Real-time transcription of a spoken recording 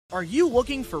Are you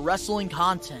looking for wrestling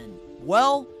content?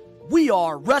 Well, we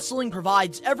are Wrestling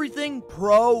Provides Everything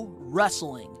Pro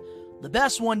Wrestling. The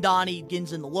best one, Donnie,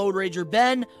 Gins, and the Load Rager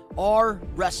Ben are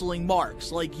wrestling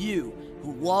marks like you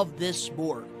who love this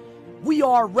sport. We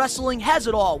Are Wrestling has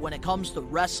it all when it comes to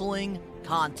wrestling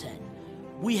content.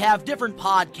 We have different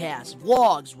podcasts,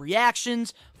 vlogs,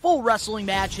 reactions, full wrestling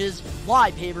matches,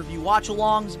 live pay-per-view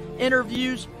watch-alongs,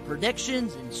 interviews,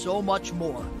 predictions, and so much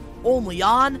more. Only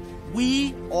on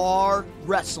We Are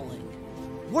Wrestling.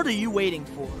 What are you waiting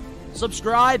for?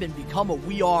 Subscribe and become a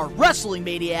We Are Wrestling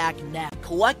Maniac now.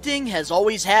 Collecting has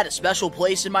always had a special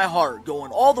place in my heart,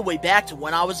 going all the way back to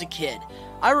when I was a kid.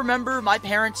 I remember my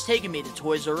parents taking me to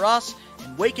Toys R Us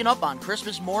and waking up on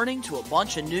Christmas morning to a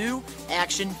bunch of new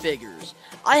action figures.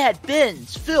 I had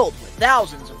bins filled with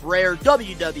thousands of rare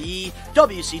WWE,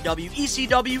 WCW,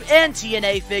 ECW, and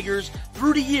TNA figures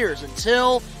through the years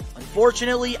until,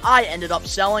 unfortunately, I ended up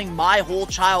selling my whole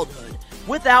childhood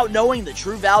without knowing the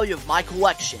true value of my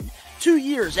collection. 2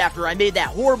 years after I made that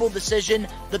horrible decision,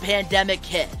 the pandemic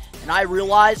hit, and I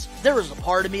realized there was a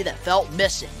part of me that felt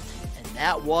missing, and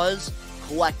that was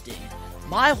collecting.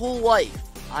 My whole life,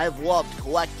 I have loved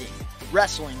collecting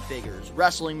wrestling figures,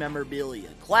 wrestling memorabilia,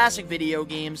 classic video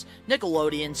games,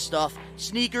 Nickelodeon stuff,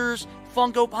 sneakers,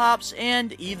 Funko Pops,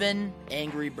 and even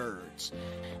Angry Birds.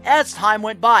 As time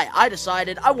went by, I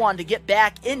decided I wanted to get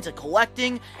back into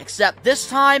collecting, except this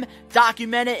time,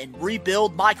 document it and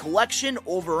rebuild my collection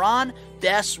over on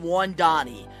Best One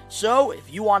Donnie. So,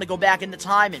 if you want to go back into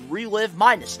time and relive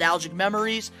my nostalgic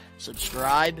memories,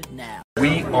 subscribe now.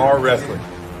 We Are Wrestling.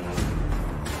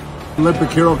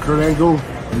 Olympic hero Kurt Angle,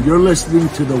 and you're listening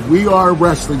to the We Are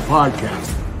Wrestling Podcast.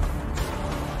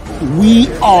 We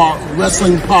Are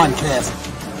Wrestling Podcast.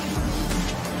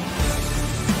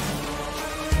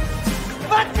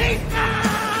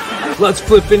 Let's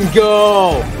flip and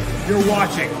go. You're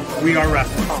watching We Are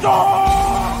Wrestling.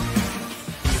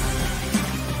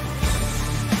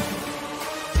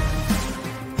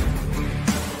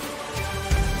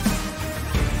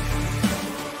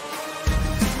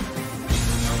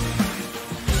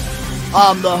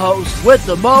 I'm the host with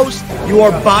the most. You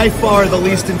are by far the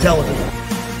least intelligent.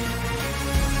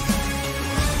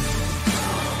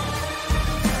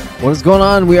 What is going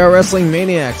on? We are Wrestling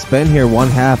Maniacs. Ben here, one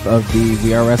half of the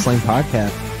We Are Wrestling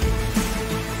Podcast.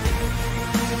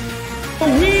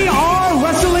 We Are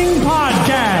Wrestling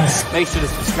Podcast. Make sure to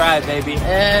subscribe, baby.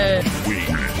 We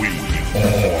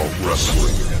Are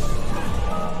Wrestling.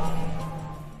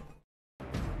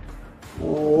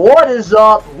 What is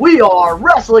up? We are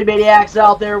Wrestling Maniacs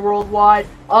out there worldwide.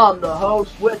 I'm the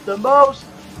host with the most,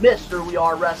 Mr. We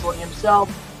Are Wrestling himself,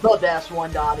 the best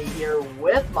one, Donnie, here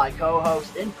with my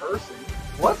co-host in person.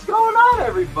 What's going on,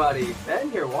 everybody? Ben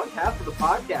here, one half of the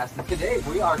podcast, and today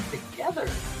we are together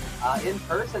in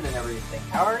person and everything.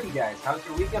 How are you guys? How's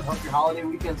your weekend? Hope your holiday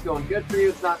weekend's going good for you.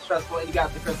 It's not stressful, and you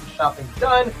got the Christmas shopping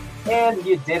done, and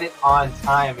you did it on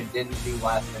time and didn't do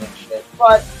last-minute shit.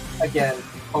 But, again,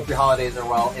 hope your holidays are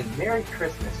well, and Merry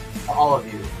Christmas to all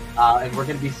of you. And we're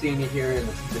going to be seeing you here in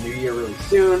the new year really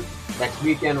soon. Next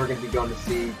weekend, we're going to be going to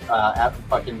see at the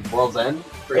fucking World's End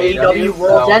for AEW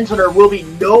World's End, so there will be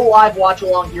no live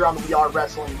watch-along here on the We Are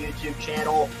Wrestling YouTube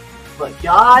channel. But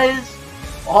guys,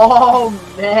 oh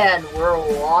man, we're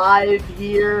live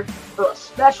here for a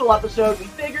special episode. We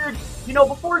figured,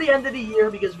 before the end of the year,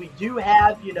 because we do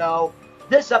have,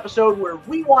 this episode where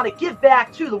we want to give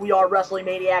back to the We Are Wrestling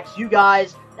Maniacs, you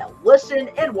guys that listen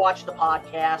and watch the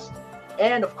podcast.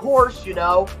 And of course,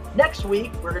 next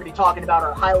week we're going to be talking about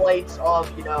our highlights of,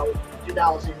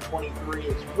 2023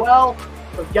 as well.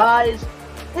 So guys,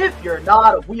 if you're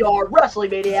not a We Are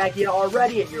Wrestling Maniac yet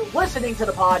already and you're listening to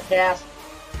the podcast,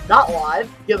 not live,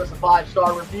 give us a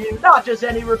 5-star review, not just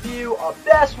any review, a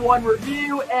best one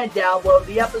review, and download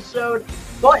the episode.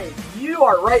 But if you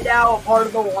are right now a part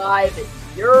of the live and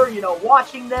you're,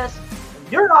 watching this,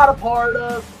 and you're not a part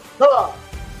of the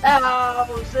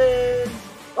thousands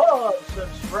of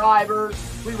subscribers,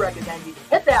 we recommend you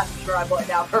hit that subscribe button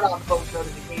now, turn on the post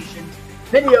notifications.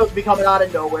 Videos be coming out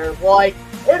of nowhere like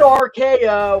an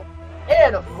RKO,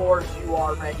 and of course you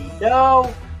already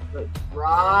know the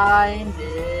grind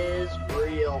is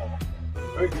real.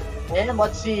 And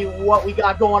let's see what we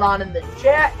got going on in the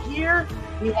chat here.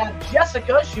 We have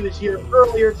Jessica, she was here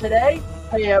earlier today.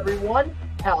 Hey everyone,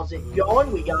 how's it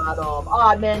going? We got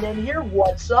Oddman in here.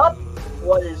 What's up?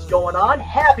 What is going on?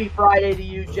 Happy Friday to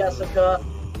you, Jessica.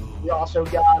 We also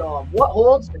got what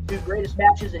holds the 2 greatest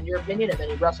matches in your opinion of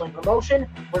any wrestling promotion.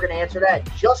 We're going to answer that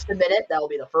in just a minute. That'll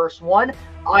be the first one.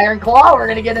 Iron Claw, we're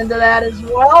going to get into that as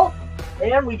well.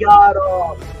 And we got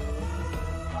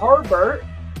Herbert.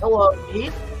 Hello,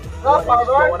 Pete. What's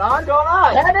going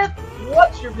on? Kenneth,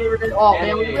 what's your favorite? Oh,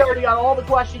 man, we already got all the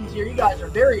questions here. You guys are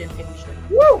very impatient.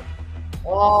 Woo!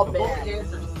 Oh, Before man. we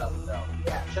answer stuff, though,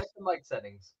 Yeah. check the mic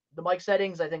settings. The mic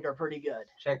settings, I think, are pretty good.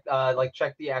 Check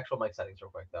the actual mic settings real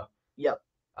quick, though. Yep.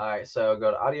 All right, so go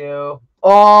to audio.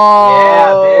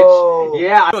 Oh! Yeah, bitch.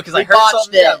 Yeah. Because I We heard botched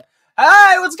something. it.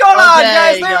 Hey, what's going on,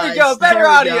 Okay, guys? There we go. guys, Better there we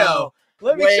audio. go.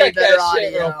 Let me Way check better that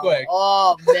shit audio. real quick.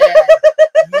 Oh,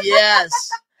 man. Yes.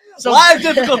 So, Live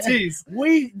difficulties.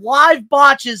 Live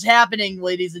botches happening,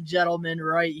 ladies and gentlemen,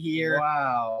 right here.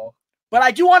 Wow. But I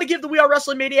do want to give the We Are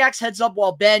Wrestling Maniacs heads up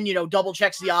while Ben, double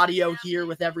checks the audio here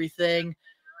with everything.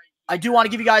 I do want to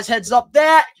give you guys heads up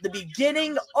that the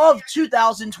beginning of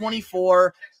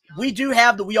 2024, we do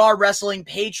have the We Are Wrestling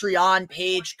Patreon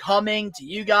page coming to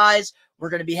you guys. We're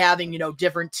going to be having,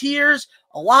 different tiers,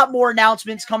 a lot more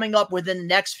announcements coming up within the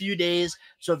next few days.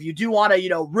 So if you do want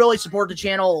to, really support the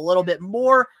channel a little bit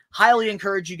more, highly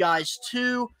encourage you guys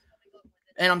to.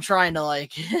 And I'm trying to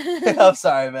I'm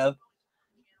sorry, man.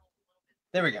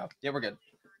 There we go. Yeah, we're good.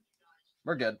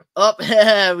 We're good. Up,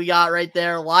 we got right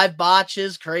there. Live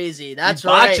botches, crazy. That's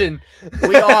right. Botching.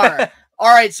 We are.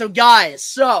 All right, so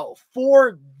guys,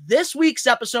 for this week's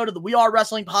episode of the We Are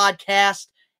Wrestling Podcast,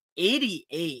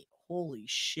 88. Holy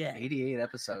shit. 88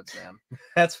 episodes, man.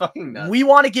 That's fucking nuts. We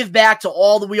want to give back to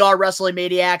all the We Are Wrestling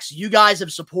Maniacs. You guys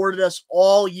have supported us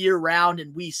all year round,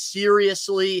 and we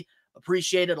seriously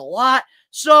appreciate it a lot.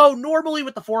 So normally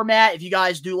with the format, if you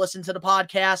guys do listen to the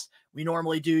podcast, we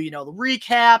normally do, the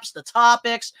recaps, the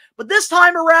topics. But this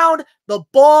time around, the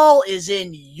ball is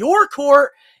in your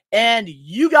court. And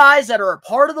you guys that are a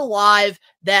part of the live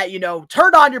that,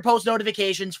 turned on your post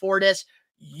notifications for this,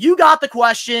 you got the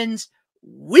questions.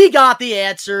 We got the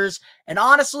answers. And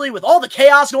honestly, with all the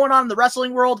chaos going on in the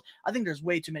wrestling world, I think there's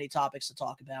way too many topics to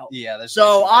talk about. Yeah. There's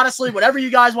So honestly, whatever you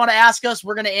guys want to ask us,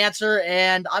 we're going to answer.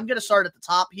 And I'm going to start at the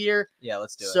top here. Yeah,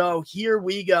 let's do it. So here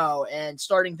we go. And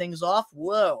starting things off.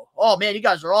 Whoa. Oh, man, you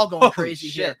guys are all going crazy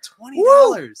here.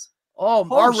 $20. Oh,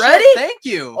 Holy already? shit, thank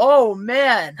you. Oh,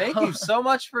 man. Thank you so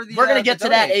much for the. We're going to get to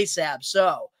that ASAP.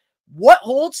 So what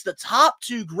holds the top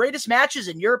 2 greatest matches,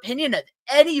 in your opinion, of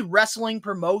any wrestling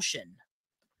promotion?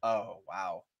 Oh,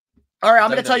 wow. All right, I'm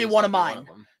going to tell you WWE's one of definitely mine.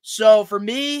 them. So for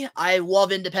me, I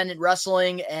love independent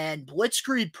wrestling and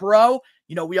Blitzkrieg Pro.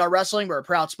 We Are Wrestling. We're a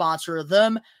proud sponsor of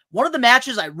them. One of the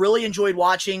matches I really enjoyed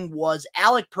watching was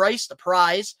Alec Price, the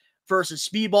Prize, versus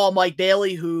Speedball Mike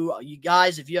Bailey, who, you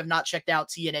guys, if you have not checked out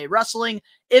TNA Wrestling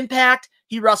Impact,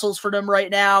 he wrestles for them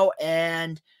right now.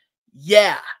 And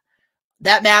yeah,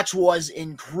 that match was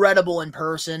incredible in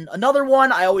person. Another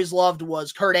one I always loved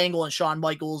was Kurt Angle and Shawn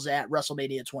Michaels at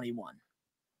WrestleMania 21.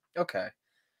 Okay.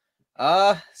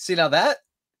 See, now that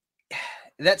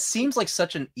seems like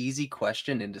such an easy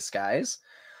question in disguise.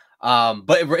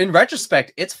 But in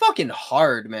retrospect, it's fucking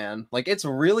hard, man. Like, it's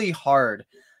really hard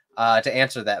to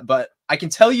answer that. But I can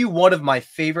tell you one of my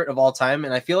favorite of all time,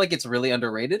 and I feel like it's really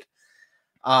underrated.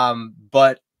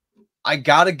 But I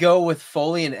gotta go with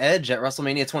Foley and Edge at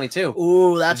WrestleMania 22.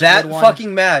 Ooh, that's that a good one.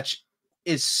 fucking match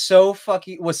was so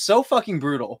fucking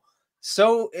brutal.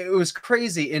 So it was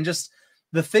crazy, and just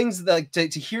the things that to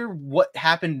hear what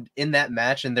happened in that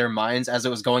match in their minds as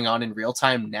it was going on in real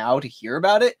time now to hear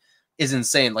about it is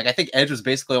insane. Like, I think Edge was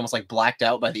basically almost like blacked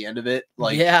out by the end of it.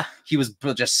 Like, yeah, he was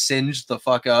just singed the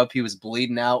fuck up. He was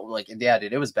bleeding out. Like, yeah,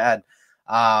 dude, it was bad.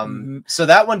 So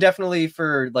that one definitely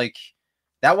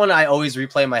that one I always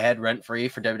replay in my head rent free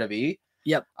for WWE.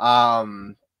 Yep.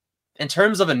 In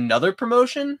terms of another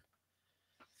promotion,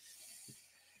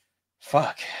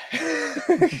 fuck.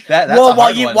 That's well, a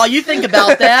hard one. while you think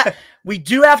about that, we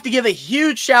do have to give a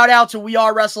huge shout out to We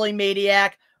Are Wrestling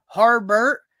Maniac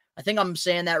Harbert. I think I'm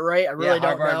saying that right. I really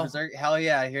don't know. Berserk. Hell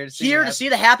yeah, here to see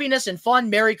the happiness and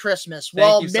fun. Merry Christmas.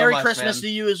 Thank you so Merry much, Christmas man. to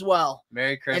you as well.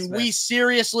 Merry Christmas. And we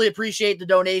seriously appreciate the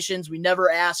donations. We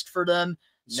never asked for them.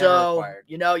 Never required.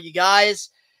 You guys,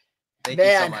 Thank you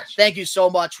so much. Thank you so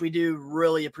much. We do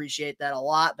really appreciate that a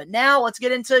lot. But now let's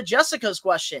get into Jessica's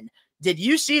question. Did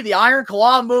you see the Iron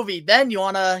Claw movie? Ben, you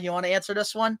wanna answer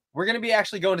this one? We're gonna be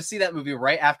actually going to see that movie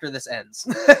right after this ends.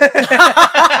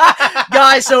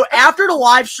 Guys, so after the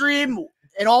live stream,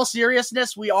 in all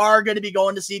seriousness, we are going to be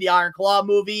going to see the Iron Claw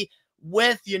movie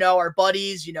with, our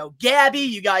buddies, Gabby,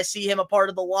 you guys see him a part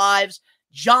of the lives.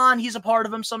 John, he's a part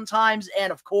of them sometimes.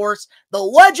 And of course, the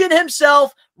legend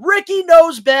himself, Ricky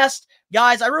Knows Best.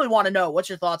 Guys, I really want to know what's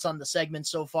your thoughts on the segment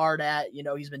so far that,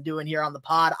 he's been doing here on the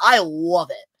pod. I love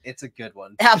it. It's a good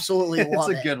one. Absolutely love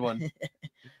it. It's a good one.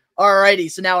 Alrighty,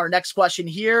 so now our next question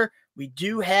here. We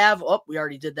do have, we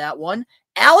already did that one.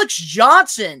 Alex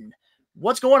Johnson.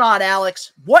 What's going on,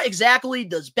 Alex? What exactly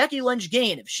does Becky Lynch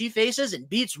gain if she faces and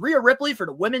beats Rhea Ripley for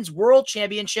the Women's World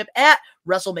Championship at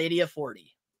WrestleMania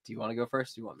 40? Do you want to go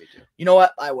first? Do you want me to? You know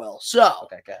what? I will. So,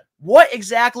 Okay, go ahead. What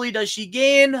exactly does she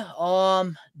gain?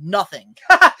 Nothing.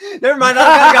 Never mind.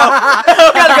 I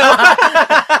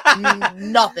gotta go.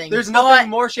 Nothing. There's nothing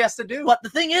more she has to do. But the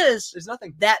thing is, there's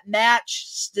nothing. That match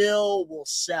still will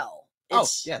sell.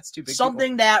 It's too big.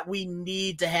 Something that we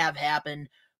need to have happen.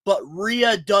 But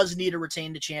Rhea does need to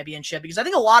retain the championship because I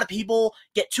think a lot of people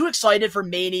get too excited for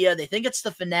Mania. They think it's the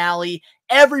finale.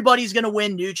 Everybody's going to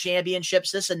win new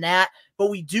championships, this and that. But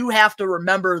we do have to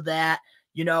remember that,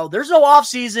 there's no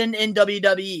offseason in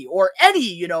WWE or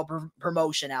any,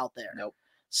 promotion out there. Nope.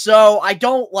 So I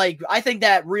think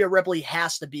that Rhea Ripley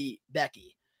has to beat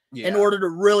Becky in order to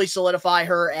really solidify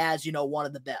her as, one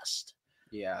of the best.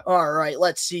 Yeah. All right,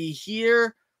 let's see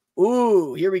here.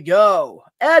 Ooh, here we go.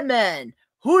 Edmund.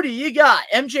 Who do you got,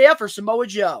 MJF or Samoa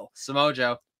Joe? Samoa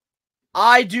Joe.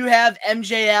 I do have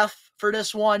MJF for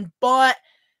this one, but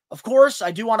of course,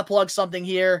 I do want to plug something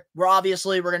here. We're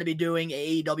going to be doing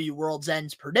AEW World's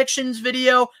End's predictions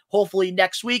video, hopefully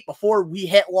next week before we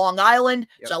hit Long Island.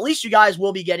 Yep. So at least you guys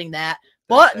will be getting that.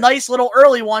 But nice little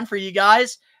early one for you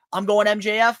guys. I'm going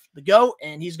MJF, the GOAT,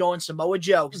 and he's going Samoa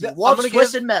Joe because he loves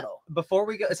Twisted Metal. Before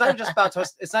we go, it's not even just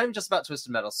about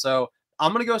Twisted Metal. So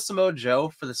I'm going to go Samoa Joe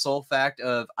for the sole fact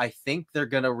of I think they're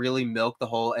going to really milk the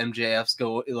whole MJF's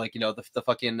the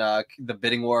fucking the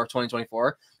bidding war of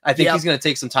 2024. I think he's going to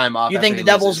take some time off. You think the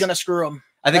devil's going to screw him?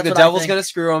 I think the devil's going to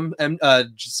screw him. And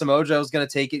Samoa Joe's going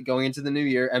to take it going into the new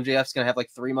year. MJF's going to have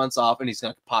 3 months off and he's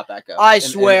going to pop back up. I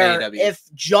swear, if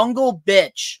Jungle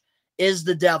Bitch is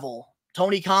the devil,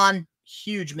 Tony Khan,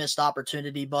 huge missed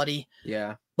opportunity, buddy.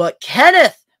 Yeah. But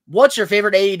Kenneth, what's your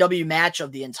favorite AEW match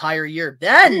of the entire year?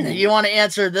 Ben, you want to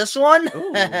answer this one?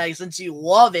 Since you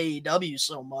love AEW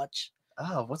so much.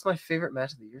 Oh, what's my favorite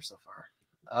match of the year so far?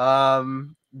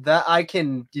 That I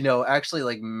can,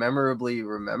 actually memorably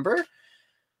remember.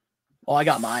 Oh, I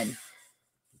got mine.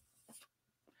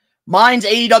 Mine's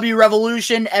AEW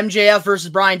Revolution, MJF versus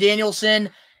Bryan Danielson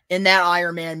in that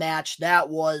Iron Man match. That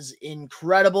was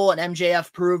incredible, and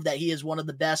MJF proved that he is one of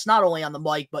the best, not only on the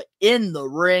mic, but in the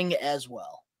ring as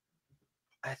well.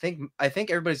 I think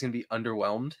everybody's gonna be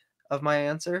underwhelmed of my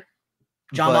answer.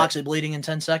 John Moxley bleeding in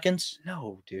 10 seconds?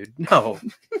 No, dude, no.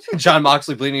 John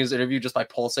Moxley bleeding his interview just by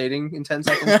pulsating in 10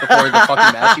 seconds before the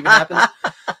fucking match even happens.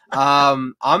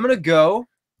 I'm gonna go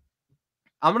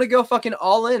fucking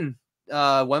all in.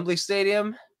 Wembley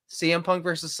Stadium, CM Punk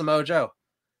versus Samoa Joe.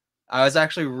 I was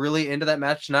actually really into that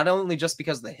match, not only just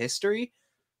because of the history,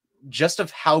 just of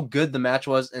how good the match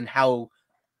was and how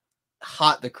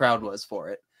hot the crowd was for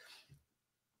it.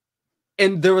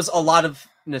 And there was a lot of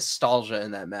nostalgia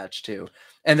in that match too.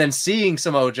 And then seeing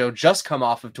Samoa Joe just come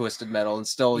off of Twisted Metal and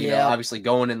still, obviously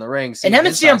going in the ring. And him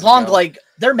and CM Punk,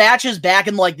 their matches back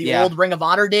in the old Ring of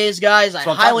Honor days, guys. I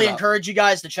highly encourage you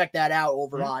guys to check that out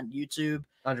over on YouTube.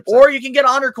 100%. Or you can get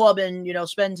Honor Club and,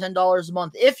 spend $10 a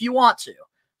month if you want to.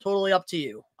 Totally up to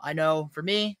you. I know for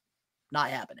me, not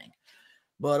happening.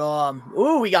 But,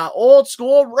 we got old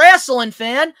school wrestling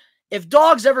fan. If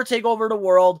dogs ever take over the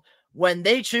world, when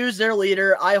they choose their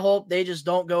leader, I hope they just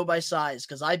don't go by size,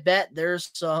 because I bet there's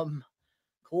some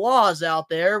claws out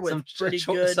there with pretty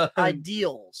good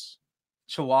ideals.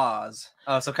 Chihuahuas.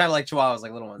 Oh, so kind of like chihuahuas,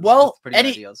 like little ones. Well,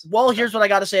 ideals. Here's what I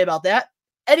got to say about that.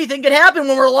 Anything could happen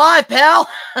when we're live, pal.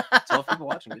 12 people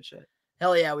watching. Good shit.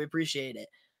 Hell yeah, we appreciate it.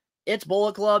 It's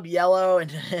Bullet Club, Yellow,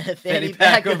 and Fanny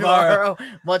Pack Navarro.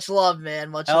 Much love, man.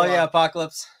 Much love. Hell yeah,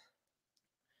 Apocalypse.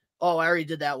 Oh, I already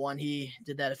did that one. He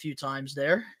did that a few times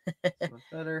there.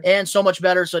 Better. And so much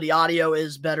better, so the audio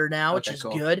is better now, which is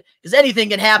good. Because anything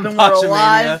can happen when we're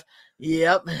live.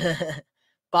 Yep.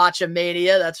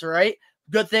 Botchamania, that's right.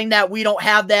 Good thing that we don't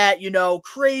have that,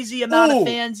 crazy amount of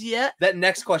fans yet. That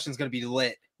next question is going to be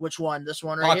lit. Which one? This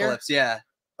one right Apocalypse, here? yeah.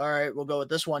 All right, we'll go with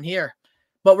this one here.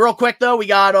 But real quick, though, we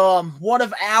got one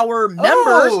of our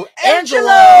members,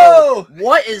 Angelo.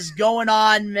 What is going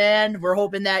on, man? We're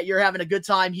hoping that you're having a good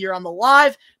time here on the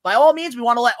live. By all means, we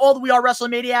want to let all the We Are Wrestling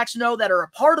Maniacs know that are a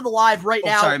part of the live right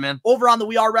now over on the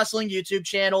We Are Wrestling YouTube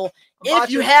channel.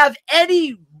 If you have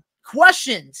any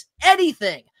questions,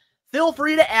 anything, feel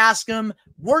free to ask them.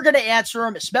 We're going to answer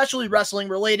them, especially wrestling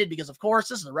related, because, of course,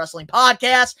 this is a wrestling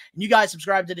podcast, and you guys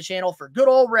subscribe to the channel for good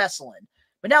old wrestling.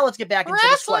 But now let's get back into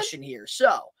this question here.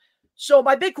 So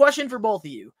my big question for both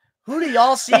of you, who do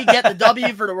y'all see get the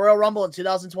W for the Royal Rumble in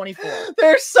 2024?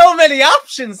 There's so many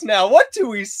options now. What do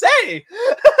we say?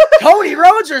 Cody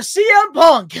Rhodes or CM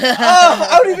Punk?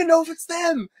 I don't even know if it's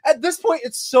them. At this point,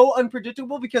 it's so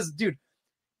unpredictable because, dude,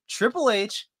 Triple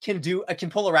H can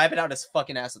pull a rabbit out his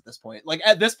fucking ass at this point. Like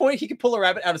at this point, he could pull a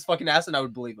rabbit out his fucking ass, and I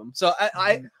would believe him. So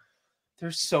I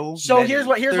there's so many. here's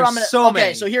what I'm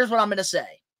gonna so here's what I'm gonna say.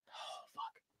 Oh,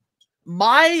 fuck.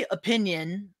 My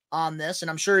opinion on this, and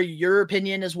I'm sure your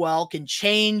opinion as well, can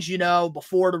change,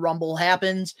 before the Rumble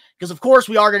happens. Because of course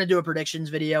we are gonna do a predictions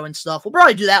video and stuff. We'll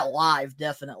probably do that live,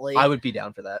 definitely. I would be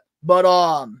down for that. But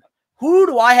who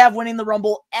do I have winning the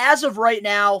Rumble as of right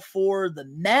now for the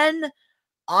men?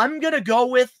 I'm going to go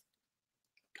with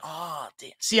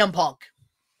CM Punk.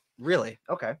 Really?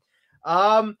 Okay.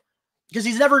 Because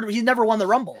he's never won the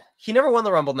Rumble. He never won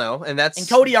the Rumble, no. And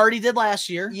Cody already did last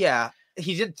year. Yeah.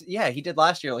 He did. Yeah, he did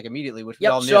last year, like immediately, which we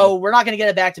all knew. So we're not going to get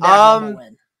it back-to-back Rumble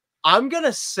win. I'm going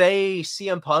to say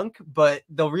CM Punk, but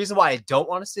the reason why I don't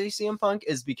want to say CM Punk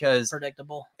is because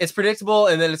it's predictable,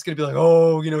 and then it's going to be like,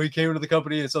 oh, he came into the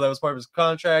company, and so that was part of his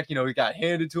contract. He got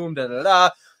handed to him,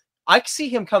 da-da-da. I see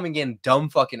him coming in dumb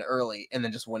fucking early and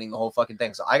then just winning the whole fucking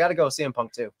thing. So I got to go with CM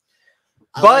Punk too.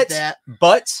 But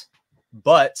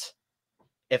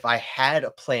if I had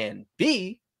a plan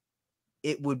B,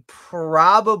 it would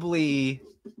probably...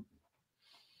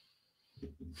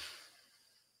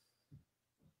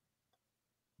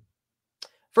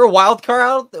 For a wild card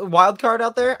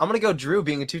out there, I'm going to go Drew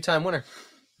being a 2-time winner.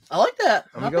 I like that.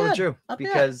 I'm going to go with Drew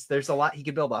because there's a lot he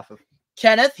could build off of.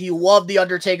 Kenneth, he loved The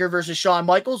Undertaker versus Shawn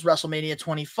Michaels, WrestleMania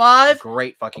 25.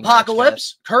 Great fucking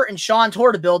Apocalypse. Match, Kurt and Shawn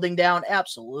tore the building down.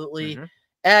 Absolutely.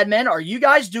 Admin, are you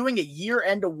guys doing a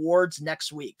year-end awards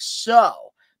next week? So,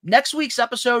 next week's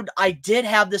episode, I did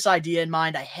have this idea in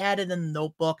mind. I had it in the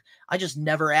notebook. I just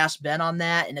never asked Ben on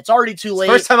that, and it's already too late.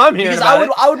 First time I'm hearing about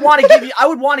it. I would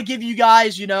want to give you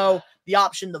guys, the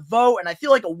option to vote, and I feel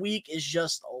like a week is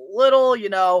just a little,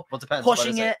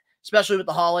 pushing it, especially with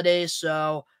the holidays.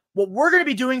 So, what we're going to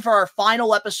be doing for our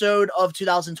final episode of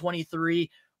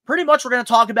 2023, pretty much we're going to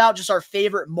talk about just our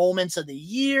favorite moments of the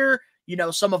year,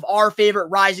 some of our favorite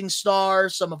rising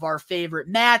stars, some of our favorite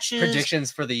matches.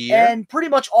 Predictions for the year. And pretty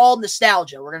much all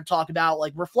nostalgia. We're going to talk about,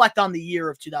 reflect on the year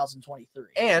of 2023.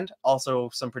 And also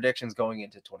some predictions going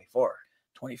into 24.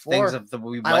 Things that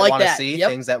we might want to see,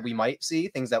 things that we might see,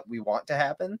 things that we want to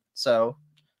happen. So,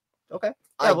 okay.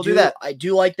 Yeah, we'll do that. I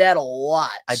do like that a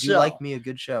lot. I do like me a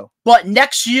good show. But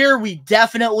next year, we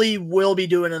definitely will be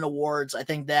doing an awards. I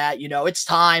think that, it's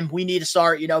time. We need to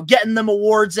start, getting them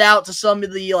awards out to some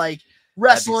of the,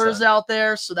 wrestlers out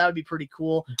there. So that would be pretty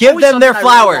cool. Give them their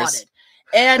flowers.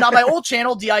 And on my old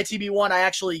channel, DITB1, I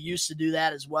actually used to do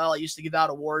that as well. I used to give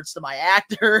out awards to my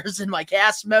actors and my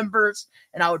cast members,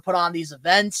 and I would put on these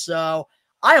events. So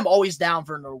I am always down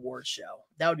for an awards show.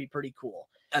 That would be pretty cool.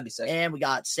 That'd be sick. And we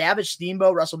got Savage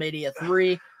Steamboat, WrestleMania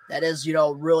 3. That is,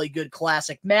 really good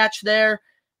classic match there.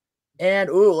 And,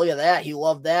 ooh, look at that. He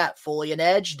loved that. Foley and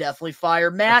Edge, definitely fire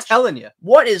match. I'm telling you.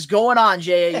 What is going on,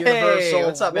 JA Universal? Hey,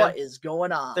 what's up, man? What is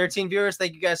going on? 13 viewers.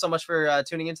 Thank you guys so much for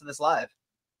tuning into this live.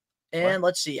 And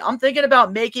let's see. I'm thinking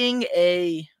about making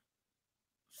a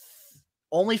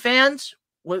OnlyFans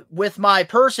with my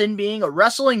person being a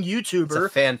wrestling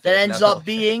YouTuber that ends up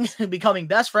becoming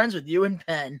best friends with you and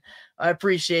Ben. I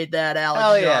appreciate that,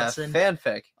 Alex Johnson.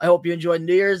 Fanfic. I hope you enjoyed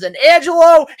New Year's. And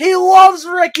Angelo, he loves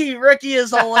Ricky. Ricky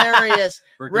is hilarious.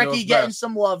 Ricky getting best.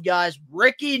 Some love, guys.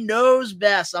 Ricky knows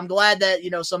best. I'm glad that,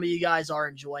 some of you guys are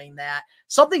enjoying that.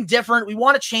 Something different. We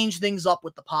want to change things up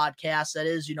with the podcast. That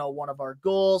is, one of our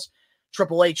goals.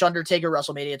 Triple H Undertaker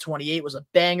WrestleMania 28 was a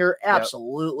banger.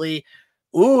 Absolutely. Yep.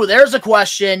 Ooh, there's a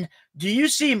question. Do you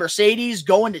see Mercedes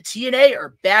going to TNA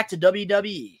or back to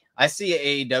WWE? I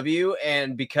see AEW,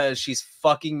 and because she's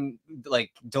fucking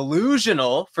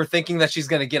delusional for thinking that she's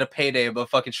gonna get a payday above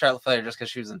fucking Charlotte Flair just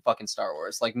because she was in fucking Star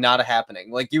Wars. Not a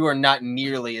happening. You are not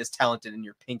nearly as talented in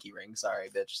your pinky ring. Sorry,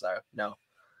 bitch. Sorry. No.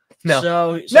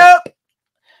 Nope.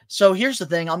 So here's the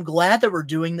thing. I'm glad that we're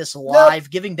doing this live,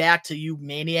 giving back to you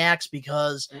maniacs,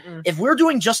 because if we're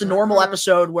doing just a normal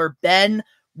episode where Ben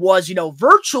was,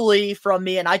 virtually from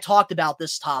me, and I talked about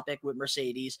this topic with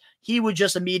Mercedes, he would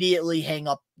just immediately hang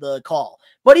up the call.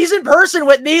 But he's in person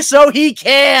with me, so he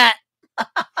can't.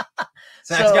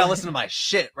 Zach's got to listen to my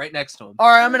shit right next to him. All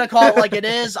right, I'm going to call it like it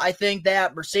is. I think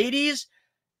that Mercedes,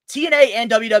 TNA,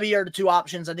 and WWE are the two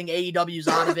options. I think AEW's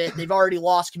out of it. They've already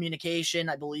lost communication,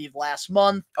 I believe, last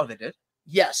month. Oh, they did?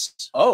 Yes. Oh.